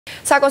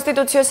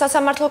საკონსტიტუციო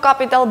სასამართლო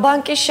კაპიტალ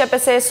ბანკის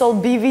შეპსესოლ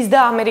ბივის და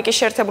ამერიკის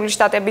შეერთებული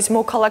შტატების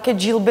მოქალაქე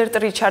ჯილბერტ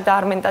რიჩარდ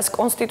არმენდას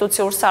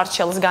კონსტიტუციურ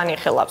სარჩელს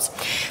განიხილავს.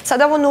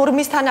 სადავო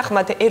ნორმის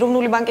თანახმად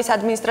ეროვნული ბანკის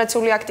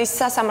ადმინისტრაციული აქტის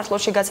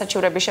სასამართლოში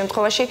გასაჩივრების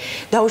შემთხვევაში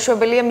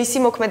დაუშვებელია მისი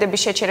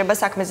მოქმედების შეჩერება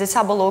საქმეზე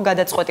საბოლოო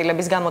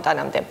გადაწყვეტილების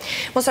გამოტანამდე.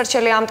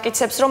 მოსარჩელი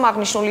ამტკიცებს, რომ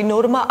აღნიშნული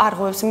ნორმა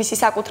არღვევს მისი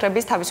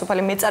საკუთრების,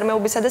 თავისუფალი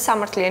მეწარმეობისა და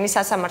სამართლიანი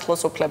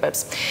სასამართლოს უფლებებს.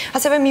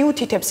 ასევე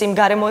მიუთითებს იმ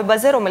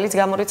გარემოებაზე, რომელიც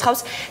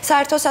გამორიცხავს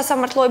საერთო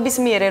სასამართლოების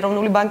მიერ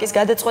ეროვნული ბანკის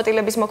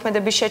გადაწყვეტილების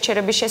მოქმედების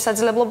შეჩერების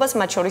შესაძლებლობას,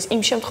 მათ შორის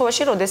იმ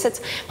შემთხვევაში, როდესაც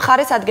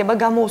მხარეს ადგება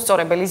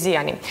გამოუსწორებელი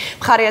ზიანი.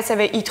 მხარე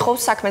ასევე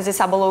ითხოვს საქმეზე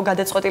საბოლოო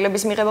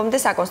გადაწყვეტილების მიღებამდე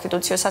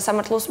საკონსტიტუციო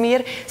სასამართლოს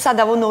მიერ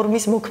სადავო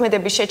ნორმის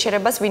მოქმედების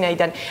შეჩერებას,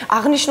 ვინაიდან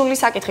აღნიშნული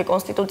საკითხი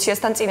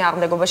კონსტიტუციასთან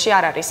წინააღმდეგობაში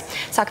არ არის.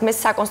 საქმეს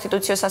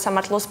საკონსტიტუციო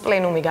სასამართლოს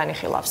პლენუმი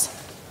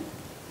განიხილავს.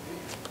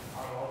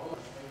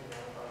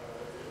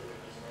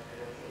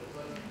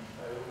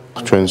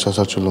 ჩვენი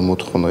სასარჩელო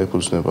მოთხოვნა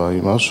ეფუძნება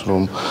იმას,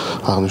 რომ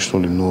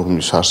აღნიშნული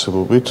ნორმის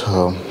არსებობით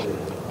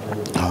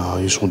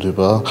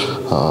იზღუდება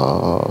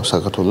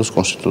საქართველოს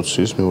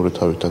კონსტიტუციის მეორე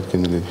თავით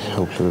დადგენილი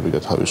უფლებები და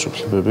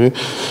თავისუფლებები.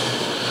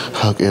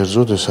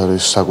 კერძოდ ეს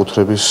არის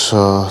საკუთრების,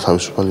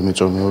 თავისუფალი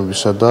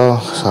მეწარმეობისა და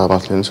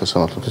სამართლიანი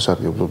სასამართლოების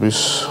სარგებლობის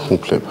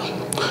უფლება.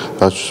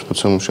 რაც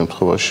მოცემულ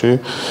შემთხვევაში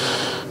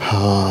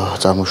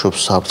წარმოშობს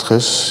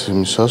საფრთხეს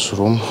იმისას,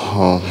 რომ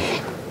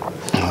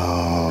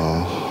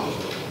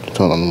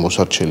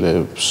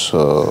მოსარჩელებს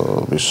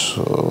ის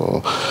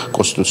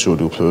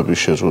კონსტიტუციური უფლებების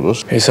შეზღუდვას.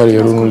 ეს არის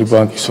ეროვნული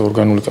ბანკის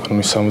ორგანული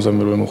კანონის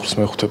 68 მუხლის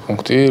მეხუთე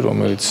პუნქტი,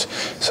 რომელიც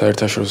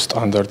საერთაშორისო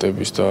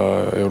სტანდარტების და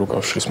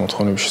ევროკავშირის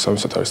მოთხოვნების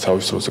შესაბამისად არის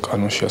თავის დროზე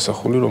კანონში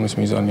ასახული, რომლის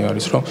მიზანი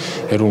არის, რომ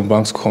ეროვნულ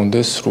ბანკს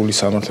ჰქონდეს სრული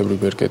სამართლებრივი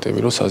ბერკეტები,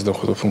 რომ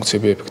საზრდოხელო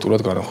ფუნქციები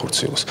ეფექტურად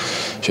განახორციელოს.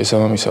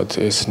 შესაბამისად,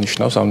 ეს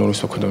ნიშნავს, ამ ნორმის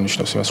მოქმედება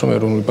ნიშნავს იმას, რომ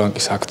ეროვნული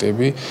ბანკის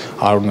აქტები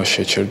არ უნდა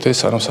შეჩერდეს,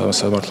 სანამ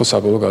სასამართლო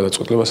საბოლოო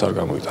გადაწყვეტილებას არ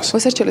გამოიტანს.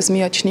 მოსარჩელის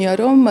მიაჩნია,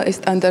 რომ ეს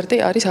სტანდარტი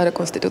არის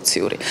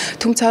არაკონსტიტუციური.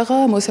 თუმცა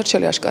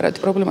მოსარჩელი აშკარად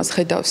პრობლემას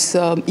ხედავს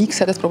იქ,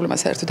 სადაც პრობლემა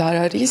საერთოდ არ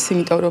არის,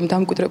 იმიტომ რომ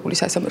დამკვიდრებული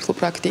სასამართლო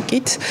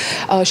პრაქტიკით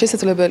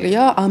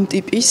შესაძლებელია ამ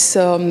ტიპის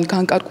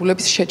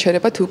განკარგულების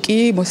შეჩერება, თუ კი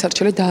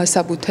მოსარჩელი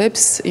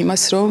დაასაბუთებს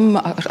იმას, რომ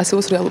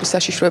არსებობს რეალური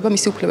საშიშროება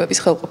მისი უფლებების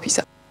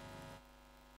ხელყოფისა.